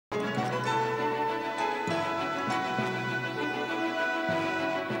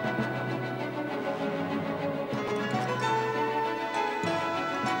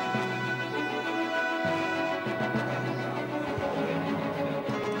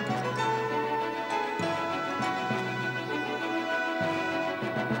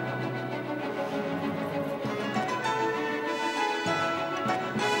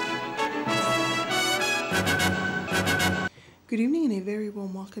Good evening and a very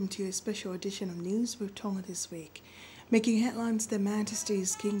warm welcome to a special edition of News with Tonga this week. Making headlines, Their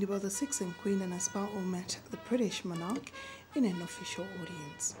Majesties King Dubbo VI and Queen Anaspao met the British monarch in an official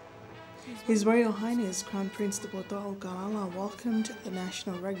audience. His Royal Highness Crown Prince Dubbo Galala welcomed the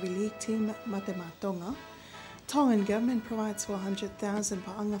National Rugby League team Tonga. Tongan government provides 400,000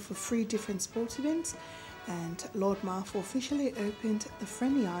 pa'anga for 3 different sports events, and Lord Marfor officially opened the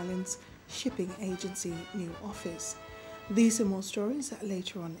Friendly Islands Shipping Agency new office. These and more stories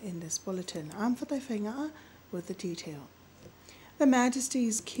later on in this bulletin. I'm Fatai Whainga'a with the detail. The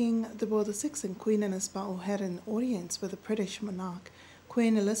Majesties King Dubbo VI and Queen Anaspao had an audience with the British monarch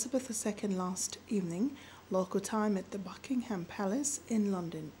Queen Elizabeth II last evening, local time at the Buckingham Palace in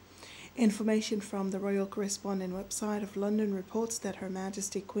London. Information from the Royal Correspondent website of London reports that Her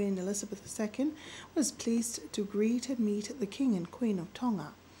Majesty Queen Elizabeth II was pleased to greet and meet the King and Queen of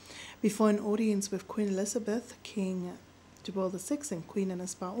Tonga. Before an audience with Queen Elizabeth, King Dubbo VI and Queen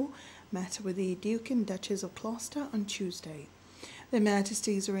Anaspao met with the Duke and Duchess of Gloucester on Tuesday. Their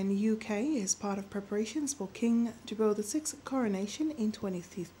Majesties are in the UK as part of preparations for King Dubbo VI's coronation in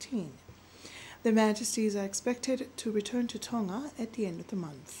 2015. Their Majesties are expected to return to Tonga at the end of the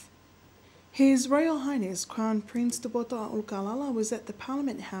month. His Royal Highness Crown Prince Dubbo Galala was at the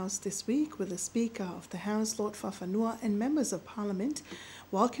Parliament House this week with the Speaker of the House, Lord Fafanua, and members of Parliament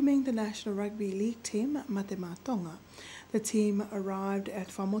welcoming the National Rugby League team Tonga. The team arrived at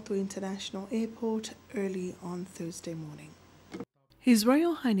Whamotu International Airport early on Thursday morning. His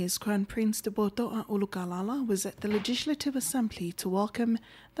Royal Highness Crown Prince Dubbo Galala was at the Legislative Assembly to welcome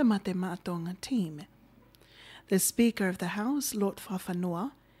the Tonga team. The Speaker of the House, Lord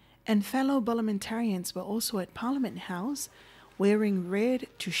Fafanua, and fellow parliamentarians were also at Parliament House wearing red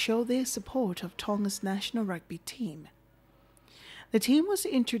to show their support of Tonga's national rugby team. The team was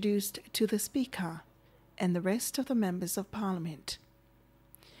introduced to the Speaker and the rest of the members of Parliament.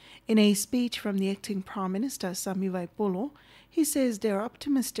 In a speech from the acting Prime Minister Sami Vaipolo, he says they are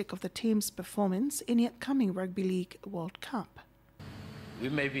optimistic of the team's performance in the upcoming Rugby League World Cup. We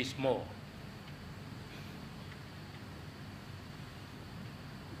may be small,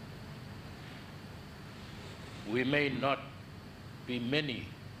 we may not be many,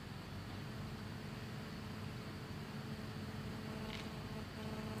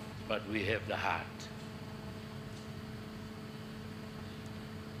 but we have the heart.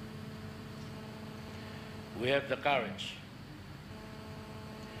 We have the courage,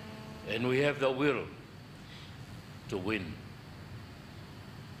 and we have the will to win.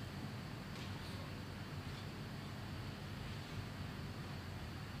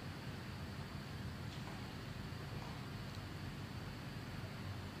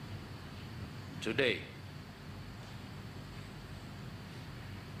 Today,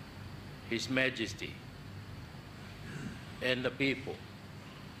 His Majesty and the people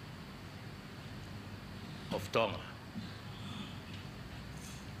of Tonga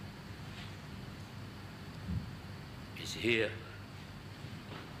is here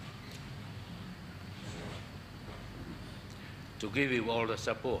to give you all the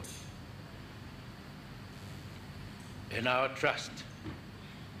support and our trust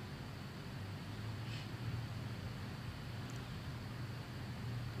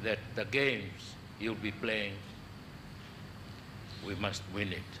that the games you'll be playing, we must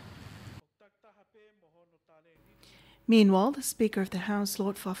win it. Meanwhile, the Speaker of the House,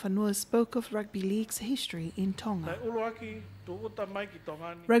 Lord Fafanua, spoke of Rugby League's history in Tonga.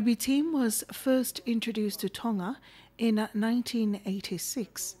 Rugby team was first introduced to Tonga in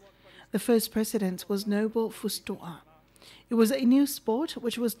 1986. The first president was Noble Fustoa. It was a new sport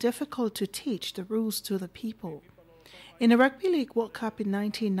which was difficult to teach the rules to the people. In the Rugby League World Cup in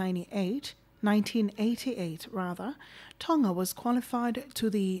 1988, Tonga was qualified to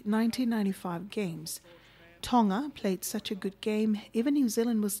the 1995 Games. Tonga played such a good game, even New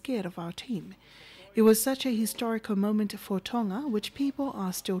Zealand was scared of our team. It was such a historical moment for Tonga, which people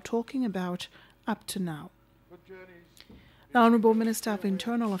are still talking about up to now. The Honourable Minister of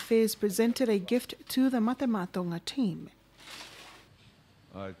Internal Affairs presented a gift to the Tonga team.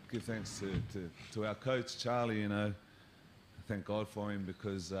 I give thanks to our coach, Charlie, thank God for him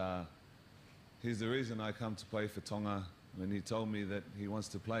because he's the reason I come to play for Tonga. When he told me that he wants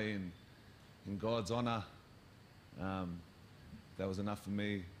to play in God's honour, that was enough for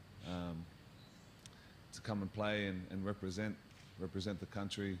me to come and play and represent the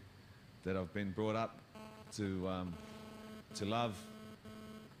country that I've been brought up to love.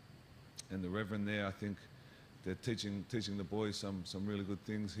 And the Reverend there, I think they're teaching the boys some really good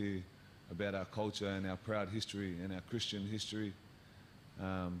things here about our culture and our proud history and our Christian history.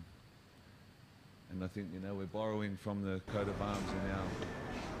 And I think, you know, we're borrowing from the coat of arms in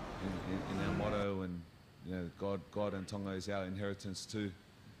our motto, and, you know, God and Tonga is our inheritance too.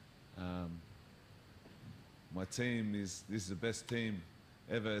 My team this is the best team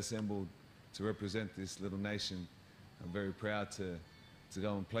ever assembled to represent this little nation. I'm very proud to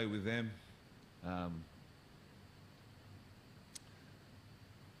go and play with them.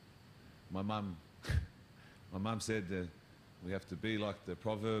 My mum said that we have to be like the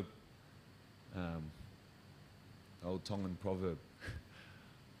proverb, old Tongan proverb,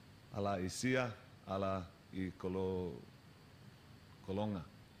 ala isia, ala I kolonga.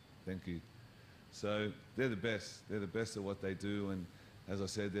 Thank you. So they're the best. They're the best at what they do, and as I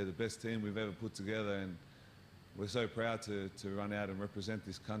said, they're the best team we've ever put together, and we're so proud to run out and represent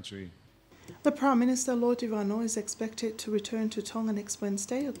this country. The Prime Minister, Lord Ivano, is expected to return to Tonga next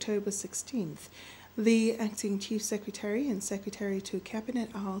Wednesday, October 16th. The Acting Chief Secretary and Secretary to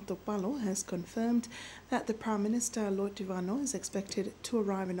Cabinet, Ahau Topalo, has confirmed that the Prime Minister, Lord Ivano, is expected to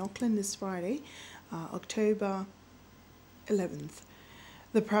arrive in Auckland this Friday, October 11th.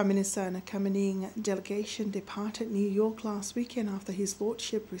 The Prime Minister and accompanying delegation departed New York last weekend after his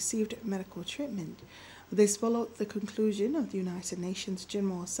lordship received medical treatment. This followed the conclusion of the United Nations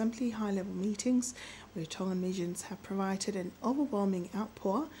General Assembly high-level meetings, where Tongan missions have provided an overwhelming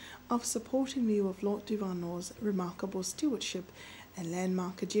outpour of support in view of Lord Ivano's remarkable stewardship and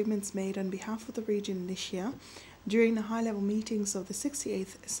landmark achievements made on behalf of the region this year during the high-level meetings of the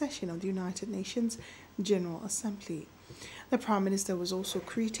 68th session of the United Nations General Assembly. The Prime Minister was also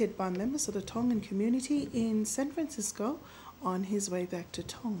greeted by members of the Tongan community in San Francisco on his way back to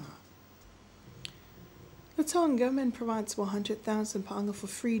Tonga. The Tongan government provides 100,000 paanga for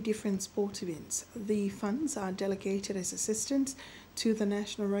 3 different sport events. The funds are delegated as assistance to the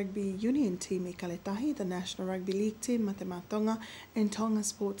National Rugby Union team Ikaletahi, the National Rugby League team Matema Tonga, and Tonga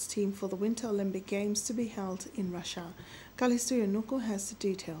sports team for the Winter Olympic Games to be held in Russia. Kalistu Yanuko has the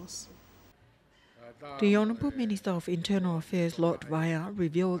details. The Honourable Minister of Internal Affairs, Lord Vaya,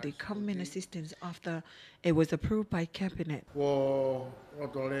 revealed the government assistance after it was approved by Cabinet.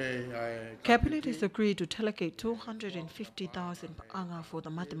 Cabinet has agreed to delegate 250,000 paanga for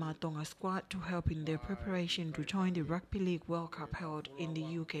the Matema Tonga squad to help in their preparation to join the Rugby League World Cup held in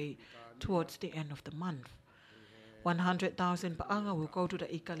the UK towards the end of the month. 100,000 paanga will go to the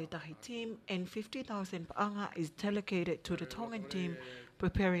Ikaletahi team, and 50,000 paanga is delegated to the Tongan team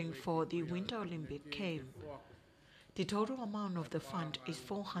preparing for the Winter Olympic Games. The total amount of the fund is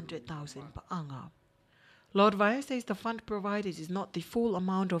 400,000 paanga. Lord Vaya says the fund provided is not the full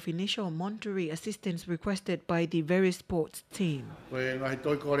amount of initial monetary assistance requested by the various sports team.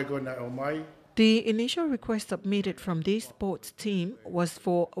 The initial request submitted from this sports team was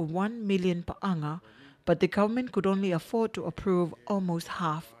for 1 million paanga, but the government could only afford to approve almost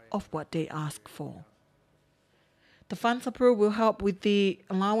half of what they asked for. The funds approved will help with the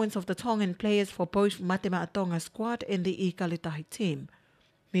allowance of the Tongan players for both Matema Tonga squad and the Ikaletahi team.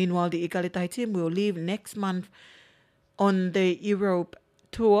 Meanwhile, the Ikaletahi team will leave next month on the Europe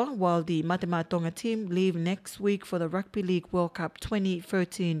tour, while the Matema Tonga team leave next week for the Rugby League World Cup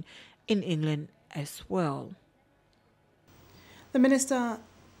 2013 in England as well. The Minister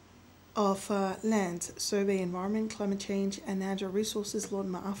of Land, Survey, Environment, Climate Change and Natural Resources, Lord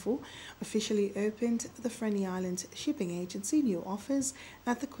Ma'afu, officially opened the Friendly Islands Shipping Agency new office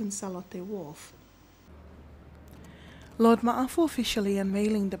at the Quinsalote Wharf. Lord Ma'afu officially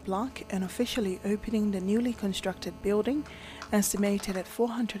unveiling the block and officially opening the newly constructed building, estimated at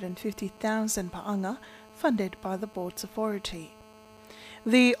 450,000 paanga, funded by the Ports Authority.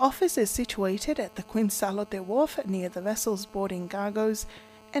 The office is situated at the Quinsalote Wharf near the vessel's boarding cargoes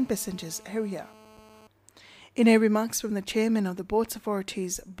and passengers area. In a remarks from the chairman of the Ports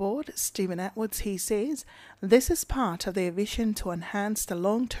Authority's board, Stephen Atwoods, he says this is part of their vision to enhance the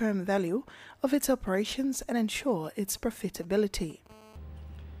long-term value of its operations and ensure its profitability.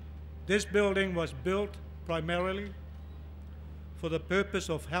 This building was built primarily for the purpose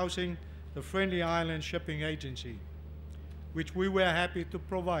of housing the Friendly Islands Shipping Agency, which we were happy to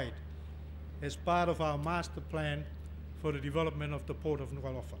provide as part of our master plan for the development of the Port of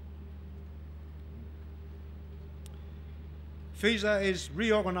Nuku'alofa. FISA is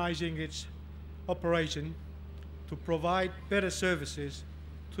reorganizing its operation to provide better services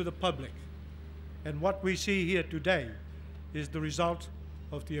to the public. And what we see here today is the result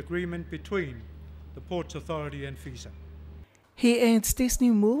of the agreement between the Ports Authority and FISA. He adds this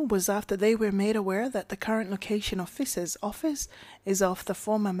new move was after they were made aware that the current location of FISA's office is of the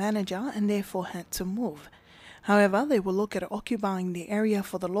former manager and therefore had to move. However, they will look at occupying the area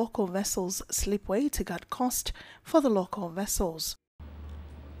for the local vessels' slipway to cut cost for the local vessels.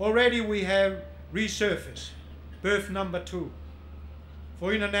 Already we have resurface berth number 2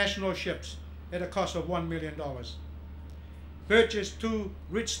 for international ships at a cost of $1 million. Purchase 2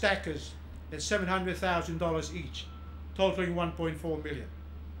 ridge stackers at $700,000 each, totaling $1.4 million,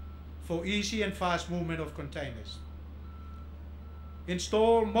 for easy and fast movement of containers.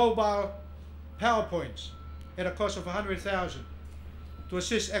 Install mobile power points at a cost of $100,000 to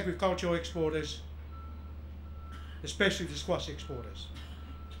assist agricultural exporters, especially the squash exporters.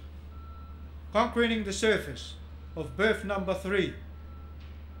 Concreting the surface of berth number 3,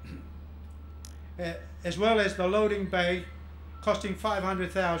 as well as the loading bay, costing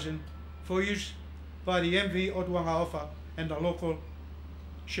 $500,000 for use by the MV Otuangaofa and the local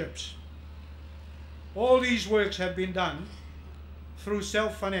ships. All these works have been done through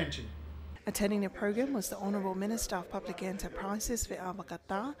self-financing. Attending the program was the Honourable Minister of Public Enterprises for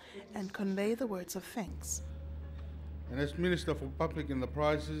Avakata and conveyed the words of thanks. And as Minister for Public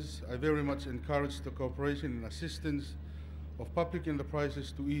Enterprises, I very much encourage the cooperation and assistance of public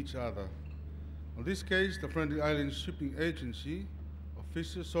enterprises to each other. In this case, the Friendly Islands Shipping Agency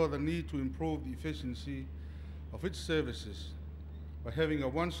officials saw the need to improve the efficiency of its services by having a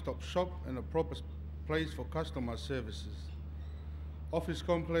one-stop shop and a proper place for customer services. Office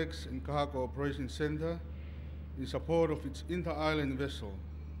complex and Kahako Operations Center in support of its inter-island vessel,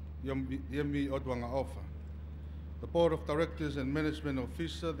 the MV Otuangaofa. The Board of Directors and Management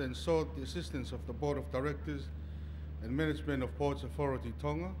Officer then sought the assistance of the Board of Directors and Management of Ports Authority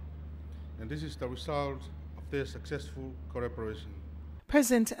Tonga, and this is the result of their successful cooperation.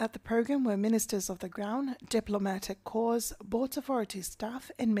 Present at the program were ministers of the Crown, diplomatic corps, Port Authority staff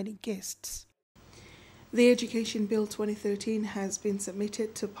and many guests. The Education Bill 2013 has been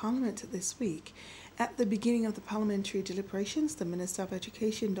submitted to Parliament this week. At the beginning of the parliamentary deliberations, the Minister of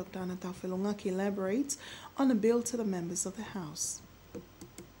Education, Dr. Ana Tauwhelungaki, elaborates on a bill to the members of the House.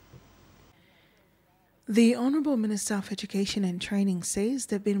 The Honourable Minister of Education and Training says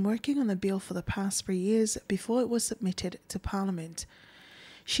they've been working on the bill for the past 3 years before it was submitted to Parliament.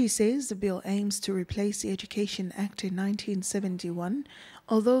 She says the bill aims to replace the Education Act in 1971,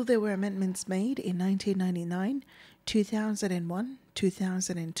 although there were amendments made in 1999, 2001,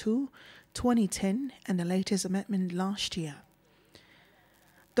 2002, 2010 and the latest amendment last year.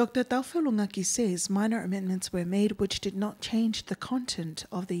 Dr. Tauwhelungaki says minor amendments were made which did not change the content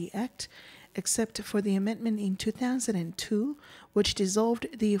of the Act, except for the amendment in 2002 which dissolved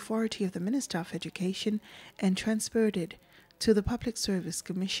the authority of the Minister of Education and transferred it to the Public Service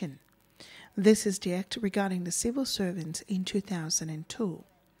Commission. This is the Act regarding the civil servants in 2002.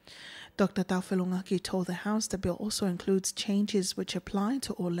 Dr. Tauwhelungaki told the House the bill also includes changes which apply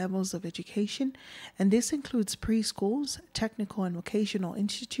to all levels of education, and this includes preschools, technical and vocational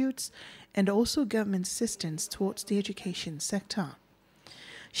institutes, and also government assistance towards the education sector.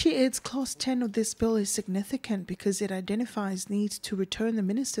 She adds Clause 10 of this bill is significant because it identifies needs to return the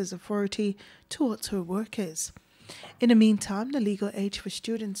Minister's authority towards her workers. In the meantime, the legal age for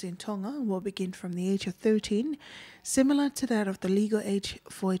students in Tonga will begin from the age of 13, similar to that of the legal age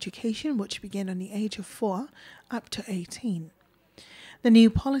for education, which began on the age of 4 up to 18. The new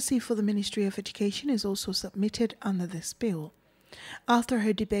policy for the Ministry of Education is also submitted under this bill. After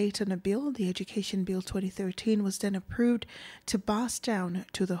her debate on the bill, the Education Bill 2013 was then approved to pass down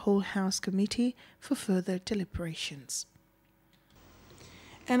to the whole House Committee for further deliberations.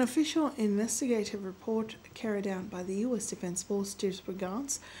 An official investigative report carried out by the U.S. Defense Force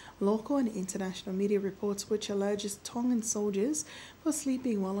disregards local and international media reports which alleges Tongan soldiers were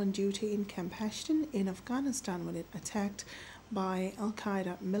sleeping while on duty in Camp Ashton in Afghanistan when it attacked by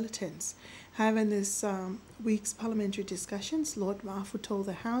Al-Qaeda militants. However, in this week's parliamentary discussions, Lord Ma'afu told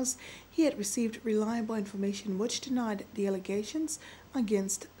the House he had received reliable information which denied the allegations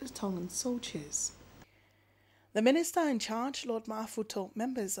against the Tongan soldiers. The minister in charge, Lord Ma'afu, told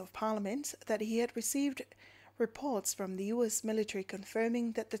members of Parliament that he had received reports from the U.S. military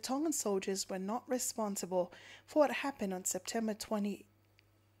confirming that the Tongan soldiers were not responsible for what happened on September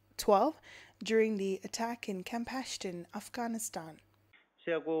 2012 during the attack in Camp Ashton, Afghanistan.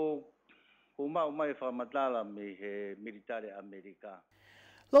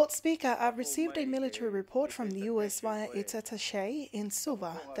 Lord Speaker, I've received a military report from the U.S. via its attaché in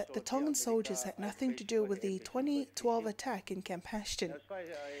Suva that the Tongan soldiers had nothing to do with the 2012 attack in Camp Ashton.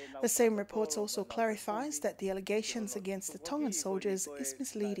 The same report also clarifies that the allegations against the Tongan soldiers is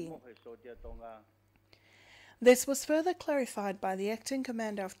misleading. This was further clarified by the acting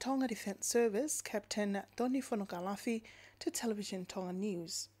commander of Tonga Defence Service, Captain Tony Fonokalafi, to Television Tonga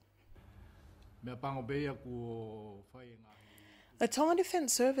News. The Tonga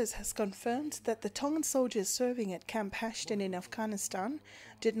Defence Service has confirmed that the Tongan soldiers serving at Camp Ashton in Afghanistan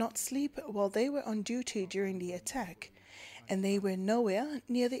did not sleep while they were on duty during the attack, and they were nowhere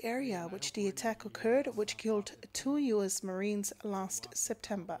near the area which the attack occurred, which killed 2 US Marines last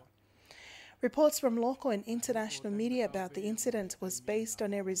September. Reports from local and international media about the incident was based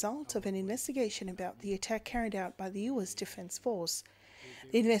on a result of an investigation about the attack carried out by the US Defense Force.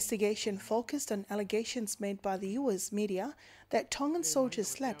 The investigation focused on allegations made by the US media that Tongan soldiers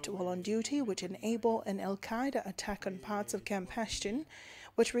slept while on duty, which enabled an Al-Qaeda attack on parts of Camp Ashton,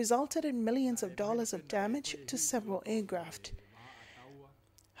 which resulted in millions of dollars of damage to several aircraft.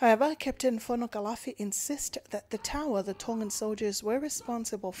 However, Captain Fonokalafi insists that the tower the Tongan soldiers were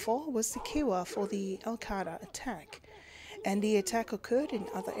responsible for was secure for the Al-Qaeda attack, and the attack occurred in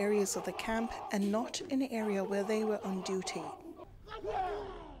other areas of the camp and not in the area where they were on duty.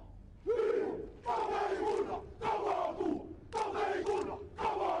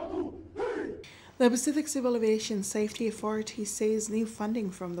 The Pacific Civil Aviation Safety Authority says new funding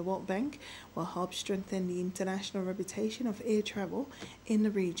from the World Bank will help strengthen the international reputation of air travel in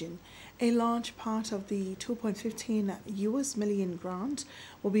the region. A large part of the $2.15 US million grant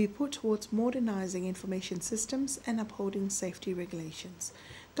will be put towards modernizing information systems and upholding safety regulations.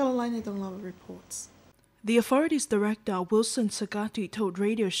 Carolina Donglava reports. The authority's director, Wilson Sagati, told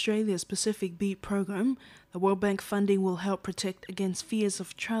Radio Australia's Pacific Beat program the World Bank funding will help protect against fears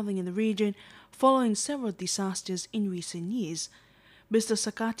of travelling in the region following several disasters in recent years. Mr.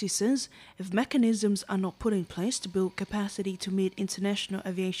 Sagati says if mechanisms are not put in place to build capacity to meet international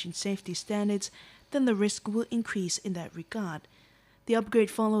aviation safety standards, then the risk will increase in that regard. The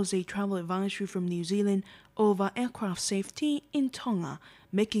upgrade follows a travel advisory from New Zealand over aircraft safety in Tonga,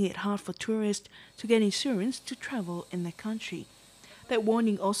 making it hard for tourists to get insurance to travel in the country. That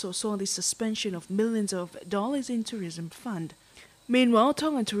warning also saw the suspension of millions of dollars in tourism fund. Meanwhile,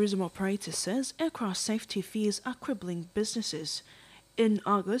 Tongan tourism operator says aircraft safety fears are crippling businesses. In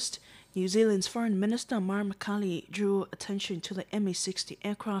August, New Zealand's Foreign Minister Mar Makali drew attention to the MA-60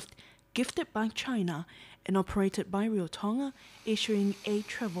 aircraft gifted by China and operated by Rio Tonga, issuing a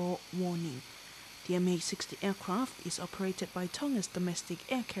travel warning. The MA-60 aircraft is operated by Tonga's domestic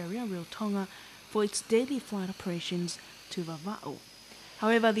air carrier Rio Tonga for its daily flight operations to Vava'u.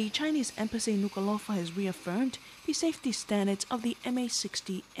 However, the Chinese embassy in Nuku'alofa has reaffirmed the safety standards of the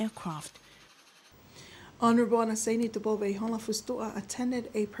MA-60 aircraft. Honourable Anaseni Tubove Honlafustua attended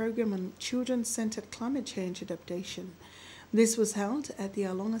a program on children-centred climate change adaptation. This was held at the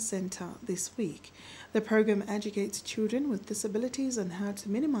Alonga Centre this week. The program educates children with disabilities on how to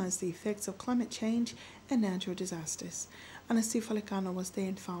minimise the effects of climate change and natural disasters. Anastia Falecano was there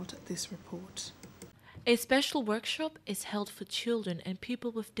and filed this report. A special workshop is held for children and people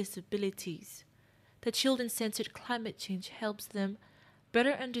with disabilities. The children-centered climate change helps them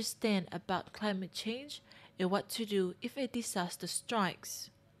better understand about climate change and what to do if a disaster strikes.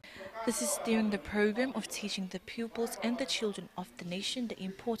 This is during the program of teaching the pupils and the children of the nation the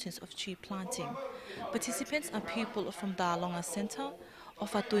importance of tree planting. Participants are people from the Alonga Centre,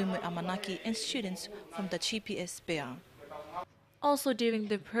 Ofatuimu Amanaki, and students from the GPS Bear. Also during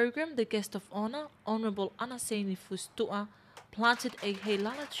the program, the guest of honor, Honourable Anaseni Fustua, planted a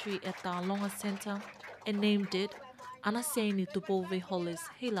heilala tree at the Alonga Centre and named it Anaseni Tubove Hollis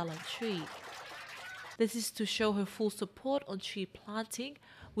Heilala Tree. This is to show her full support on tree planting,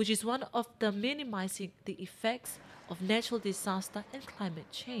 which is one of the minimizing the effects of natural disaster and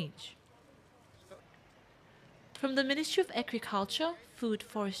climate change. From the Ministry of Agriculture, Food,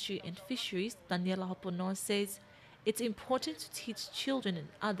 Forestry and Fisheries, Daniela Hoponoa says it's important to teach children and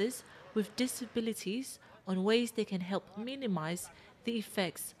others with disabilities on ways they can help minimize the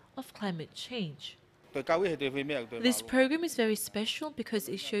effects of climate change. This program is very special because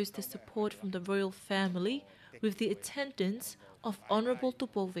it shows the support from the royal family with the attendance of Honourable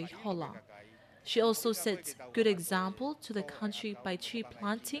Tubove Hola. She also sets good example to the country by tree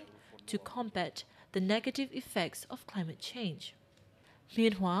planting to combat the negative effects of climate change.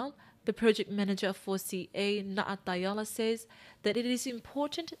 Meanwhile, the project manager for CA, Naatayala, says that it is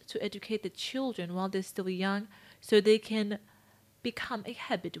important to educate the children while they're still young so they can become a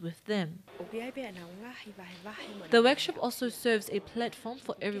habit with them. The workshop also serves a platform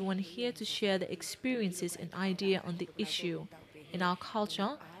for everyone here to share their experiences and idea on the issue. In our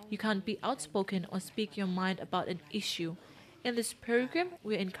culture, you can't be outspoken or speak your mind about an issue. In this program,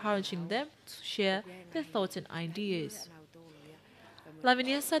 we're encouraging them to share their thoughts and ideas.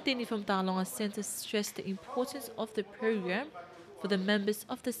 Lavinia Sardini from the Alonga Centre stressed the importance of the program for the members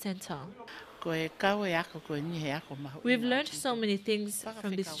of the centre. We've learned so many things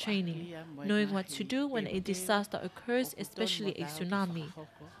from this training, knowing what to do when a disaster occurs, especially a tsunami.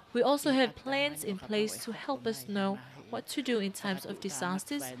 We also have plans in place to help us know what to do in times of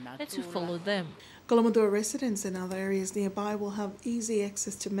disasters and to follow them. Kolomotua residents and other areas nearby will have easy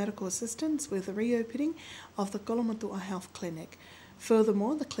access to medical assistance with the reopening of the Kolomotua Health Clinic.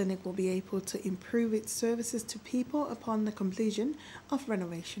 Furthermore, the clinic will be able to improve its services to people upon the completion of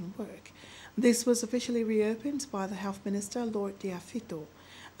renovation work. This was officially reopened by the Health Minister, Lord Diafito.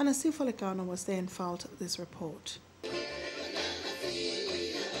 Anasio Falecano was there and filed this report.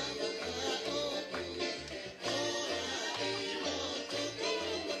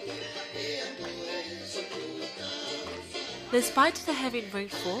 Despite the heavy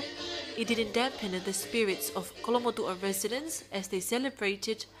rainfall, it didn't dampen the spirits of Kolomotua residents as they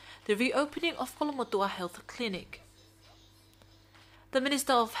celebrated the reopening of Kolomotua Health Clinic. The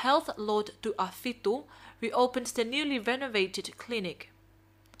Minister of Health, Lord Duafitu, reopened the newly renovated clinic.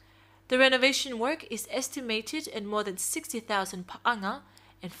 The renovation work is estimated at more than 60,000 pa'anga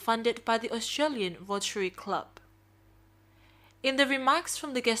and funded by the Australian Rotary Club. In the remarks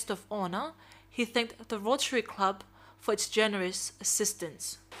from the guest of honour, he thanked the Rotary Club for its generous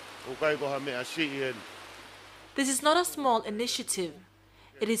assistance. This is not a small initiative.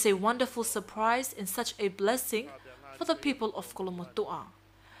 It is a wonderful surprise and such a blessing for the people of Kolomotua.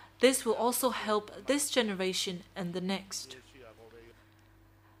 This will also help this generation and the next.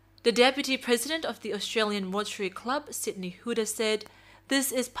 The Deputy President of the Australian Rotary Club, Sydney Huda, said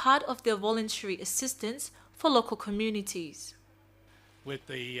this is part of their voluntary assistance for local communities. With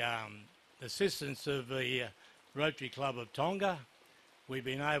the assistance of the Rotary Club of Tonga, we've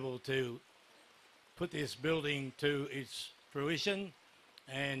been able to put this building to its fruition,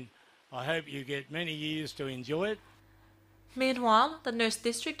 and I hope you get many years to enjoy it. Meanwhile, the Nurse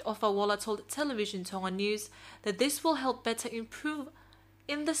District of Awala told Television Tonga News that this will help better improve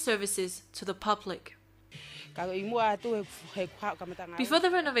in the services to the public. Before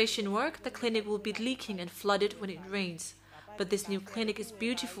the renovation work, the clinic will be leaking and flooded when it rains, but this new clinic is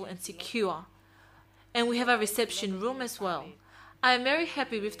beautiful and secure. And we have a reception room as well. I am very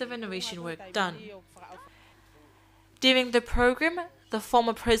happy with the renovation work done. During the program, the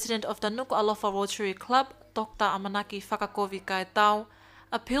former president of the Nuku Alofa Rotary Club, Dr. Amanaki Whakakovi Kaetau,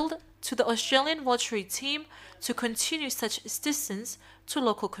 appealed to the Australian Rotary team to continue such assistance to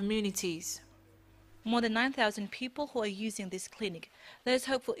local communities. More than 9,000 people who are using this clinic. There is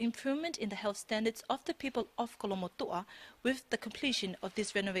hope for improvement in the health standards of the people of Kolomotua with the completion of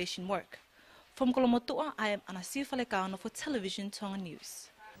this renovation work. From Kolomotua, I am Anasio Falecano for Television Tonga News.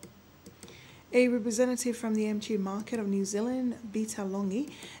 A representative from the MG market of New Zealand, Bita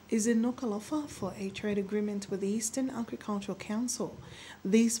Longi, is in Nokalofa for a trade agreement with the Eastern Agricultural Council.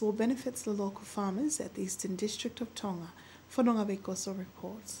 These will benefit the local farmers at the Eastern District of Tonga. Whanonga Vekoso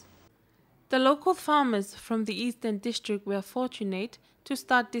reports. The local farmers from the Eastern District were fortunate to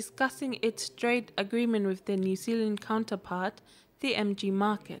start discussing its trade agreement with their New Zealand counterpart, the MG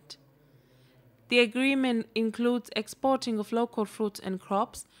market. The agreement includes exporting of local fruits and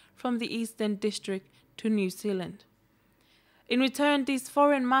crops from the Eastern District to New Zealand. In return, these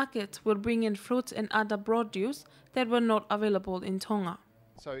foreign markets will bring in fruits and other produce that were not available in Tonga.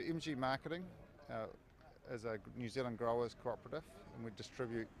 So MG Marketing is a New Zealand growers cooperative, and we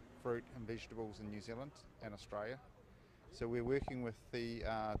distribute fruit and vegetables in New Zealand and Australia. So we're working with the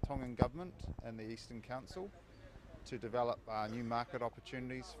Tongan government and the Eastern Council to develop new market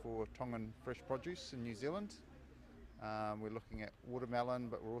opportunities for Tongan fresh produce in New Zealand. We're looking at watermelon,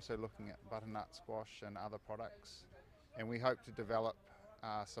 but we're also looking at butternut squash and other products. And we hope to develop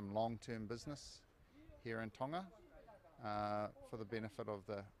some long-term business here in Tonga for the benefit of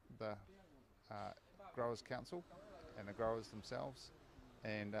the Growers Council and the growers themselves.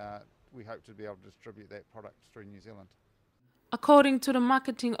 And we hope to be able to distribute that product through New Zealand. According to the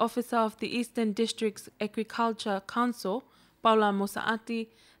marketing officer of the Eastern District's Agriculture Council, Paula Mosaati,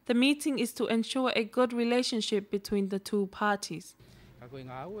 the meeting is to ensure a good relationship between the two parties.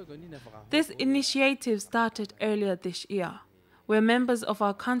 This initiative started earlier this year, where members of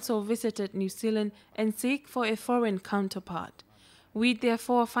our council visited New Zealand and seek for a foreign counterpart. We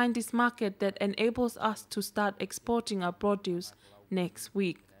therefore find this market that enables us to start exporting our produce next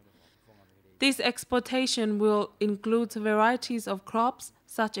week. This exportation will include varieties of crops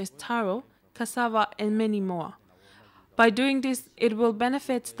such as taro, cassava and many more. By doing this, it will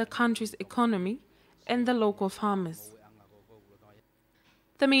benefit the country's economy and the local farmers.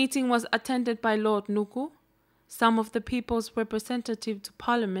 The meeting was attended by Lord Nuku, some of the people's representatives to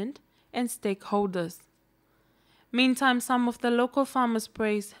Parliament and stakeholders. Meantime, some of the local farmers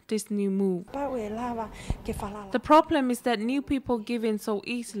praise this new move. The problem is that new people give in so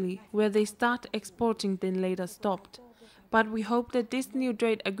easily, where they start exporting then later stopped. But we hope that this new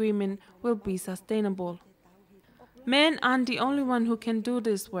trade agreement will be sustainable. Men aren't the only one who can do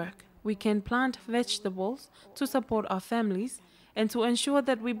this work. We can plant vegetables to support our families and to ensure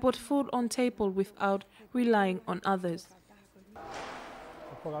that we put food on table without relying on others.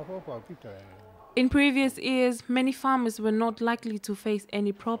 In previous years, many farmers were not likely to face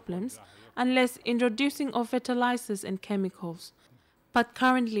any problems unless introducing of fertilizers and chemicals. But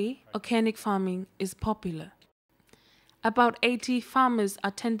currently, organic farming is popular. About 80 farmers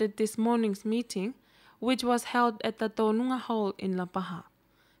attended this morning's meeting, which was held at the Tonga Hall in La Paha.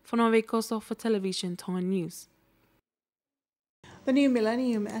 Fonowe Koso for Television Tonga News. The new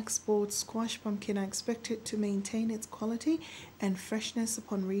Millennium Export squash pumpkin are expected to maintain its quality and freshness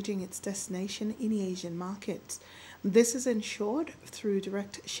upon reaching its destination in the Asian markets. This is ensured through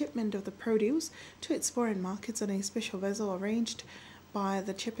direct shipment of the produce to its foreign markets on a special vessel arranged by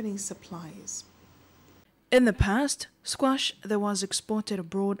the Japanese suppliers. In the past, squash that was exported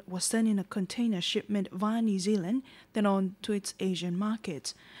abroad was sent in a container shipment via New Zealand, then on to its Asian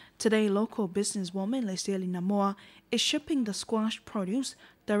markets. Today, local businesswoman Leslie Namoa is shipping the squash produce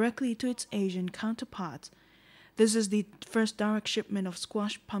directly to its Asian counterparts. This is the first direct shipment of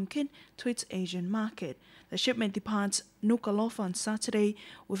squash pumpkin to its Asian market. The shipment departs Nuku'alofa on Saturday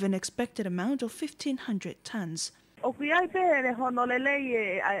with an expected amount of 1,500 tons. The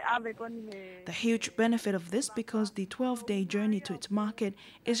huge benefit of this because the 12-day journey to its market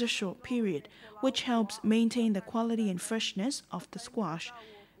is a short period, which helps maintain the quality and freshness of the squash,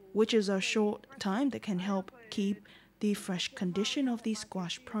 which is a short time that can help keep the fresh condition of the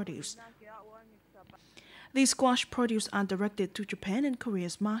squash produce. These squash produce are directed to Japan and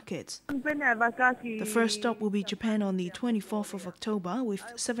Korea's markets. The first stop will be Japan on the 24th of October with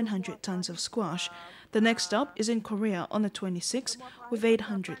 700 tons of squash. The next stop is in Korea on the 26th with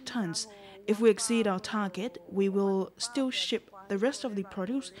 800 tons. If we exceed our target, we will still ship the rest of the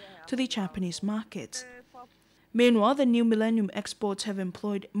produce to the Japanese markets. Meanwhile, the new Millennium Exports have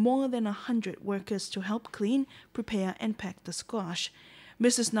employed more than 100 workers to help clean, prepare and pack the squash.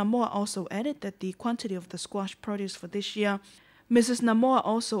 Mrs. Namoa also added that the quantity of the squash produce for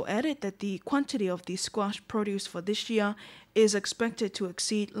this year is expected to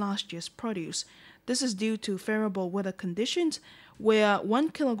exceed last year's produce. This is due to favorable weather conditions, where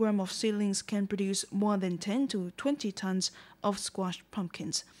 1 kilogram of seedlings can produce more than 10 to 20 tons of squash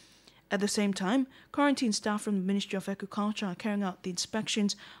pumpkins. At the same time, quarantine staff from the Ministry of Agriculture are carrying out the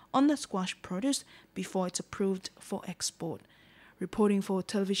inspections on the squash produce before it's approved for export. Reporting for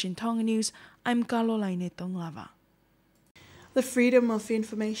Television Tonga News, I'm Kalolaine Tonglava. The Freedom of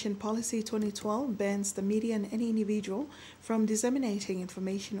Information Policy 2012 bans the media and any individual from disseminating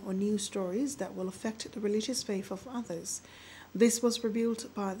information or news stories that will affect the religious faith of others. This was revealed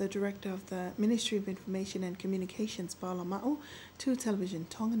by the Director of the Ministry of Information and Communications, Paula Ma'u, to Television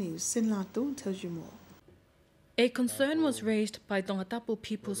Tonga News. Sinlatu tells you more. A concern was raised by Tongatapu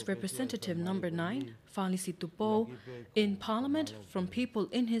People's Representative Number 9, Falisi Tupo, in Parliament from people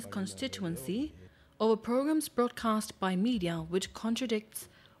in his constituency over programs broadcast by media which contradicts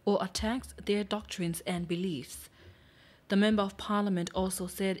or attacks their doctrines and beliefs. The Member of Parliament also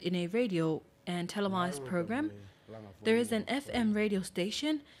said in a radio and televised program, there is an FM radio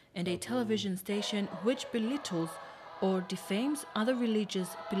station and a television station which belittles or defames other religious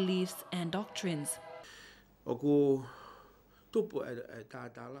beliefs and doctrines.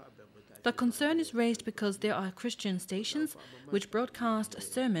 The concern is raised because there are Christian stations which broadcast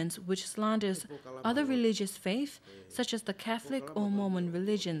sermons which slanders other religious faith, such as the Catholic or Mormon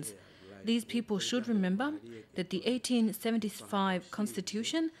religions. These people should remember that the 1875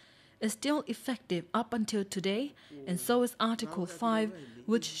 Constitution is still effective up until today, and so is Article 5,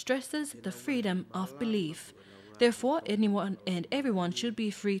 which stresses the freedom of belief. Therefore, anyone and everyone should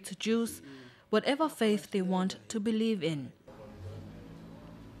be free to choose whatever faith they want to believe in.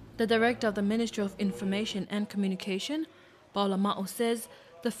 The Director of the Ministry of Information and Communication, Paula Ma'u, says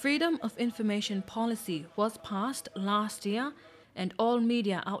the Freedom of Information policy was passed last year and all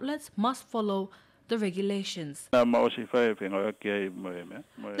media outlets must follow the regulations.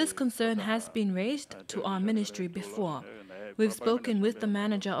 This concern has been raised to our ministry before. We've spoken with the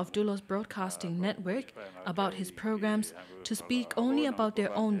manager of Dulos Broadcasting Network about his programs to speak only about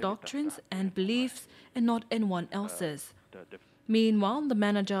their own doctrines and beliefs and not anyone else's. Meanwhile, the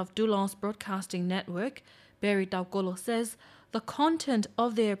manager of Dulos Broadcasting Network, Barry Taukolo, says the content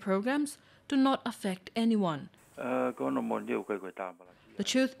of their programs do not affect anyone. The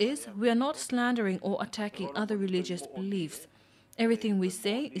truth is, we are not slandering or attacking other religious beliefs. Everything we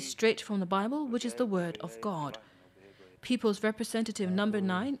say is straight from the Bible, which is the Word of God. People's Representative Number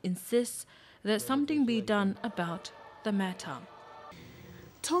 9 insists that something be done about the matter.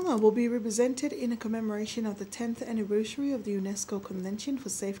 Tonga will be represented in a commemoration of the 10th anniversary of the UNESCO Convention for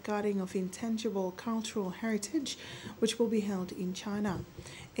Safeguarding of Intangible Cultural Heritage, which will be held in China.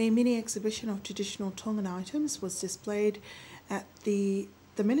 A mini exhibition of traditional Tongan items was displayed at the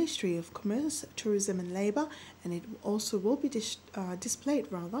Ministry of Commerce, Tourism and Labour, and it also will be displayed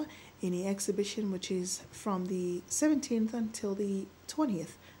in the exhibition, which is from the 17th until the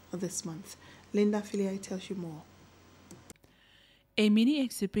 20th of this month. Linda Filiai tells you more. A mini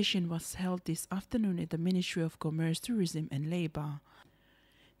exhibition was held this afternoon at the Ministry of Commerce, Tourism and Labour.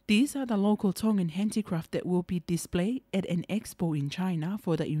 These are the local Tongan handicraft that will be displayed at an expo in China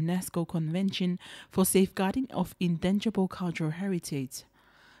for the UNESCO Convention for Safeguarding of Intangible Cultural Heritage.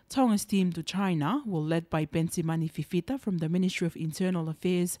 Tonga's team to China were led by Bensimani Fifita from the Ministry of Internal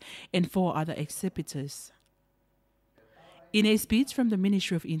Affairs and 4 other exhibitors. In a speech from the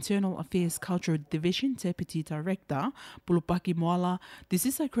Ministry of Internal Affairs Cultural Division Deputy Director, Pulupaki Moala, this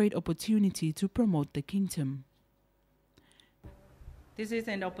is a great opportunity to promote the kingdom. This is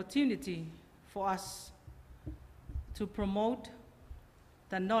an opportunity for us to promote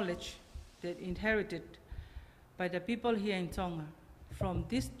the knowledge that inherited by the people here in Tonga from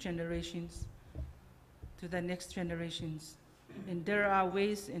these generations to the next generations. And there are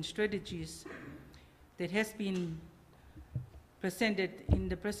ways and strategies that has been presented in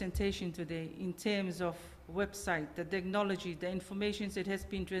the presentation today in terms of website, the technology, the information that has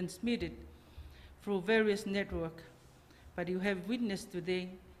been transmitted through various networks. But you have witnessed today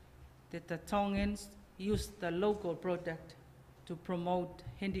that the Tongans use the local product to promote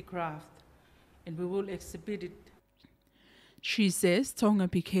handicraft, and we will exhibit it. She says Tonga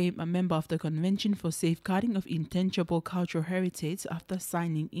became a member of the Convention for Safeguarding of Intangible Cultural Heritage after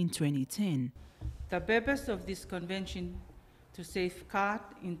signing in 2010. The purpose of this convention to safeguard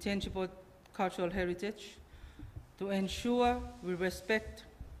intangible cultural heritage, to ensure we respect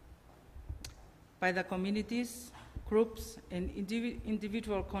by the communities, groups, and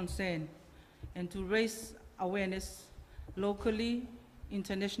individual concern, and to raise awareness locally,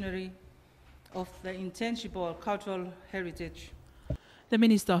 internationally, of the intangible cultural heritage. The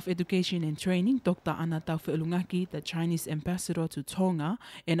Minister of Education and Training, Dr. Ana Tauwhe'ulungaki, the Chinese ambassador to Tonga,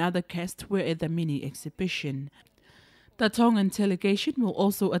 and other guests were at the mini exhibition. The Tongan delegation will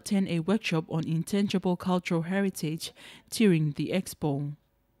also attend a workshop on intangible cultural heritage during the expo.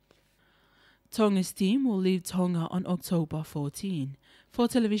 Tonga's team will leave Tonga on October 14. For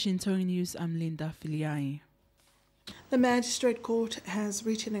Television Tonga News, I'm Linda Filiai. The Magistrate Court has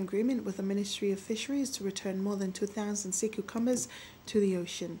reached an agreement with the Ministry of Fisheries to return more than 2,000 sea cucumbers to the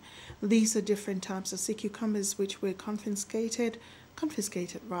ocean. These are different types of sea cucumbers which were confiscated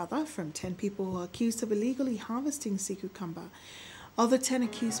from 10 people who are accused of illegally harvesting sea cucumber. Of the 10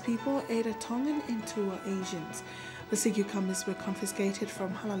 accused people, 8 are Tongan and 2 are Asians. The sea cucumbers were confiscated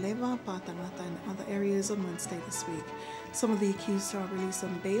from Halaleva, Patangata and other areas on Wednesday this week. Some of the accused are released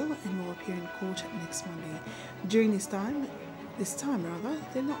on bail and will appear in court next Monday. During this time,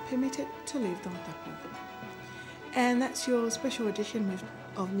 they're not permitted to leave Tonga. And that's your special edition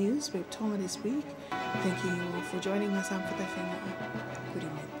of News with Tonga this week. Thank you all for joining us. I'm Good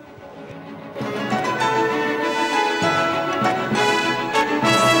evening.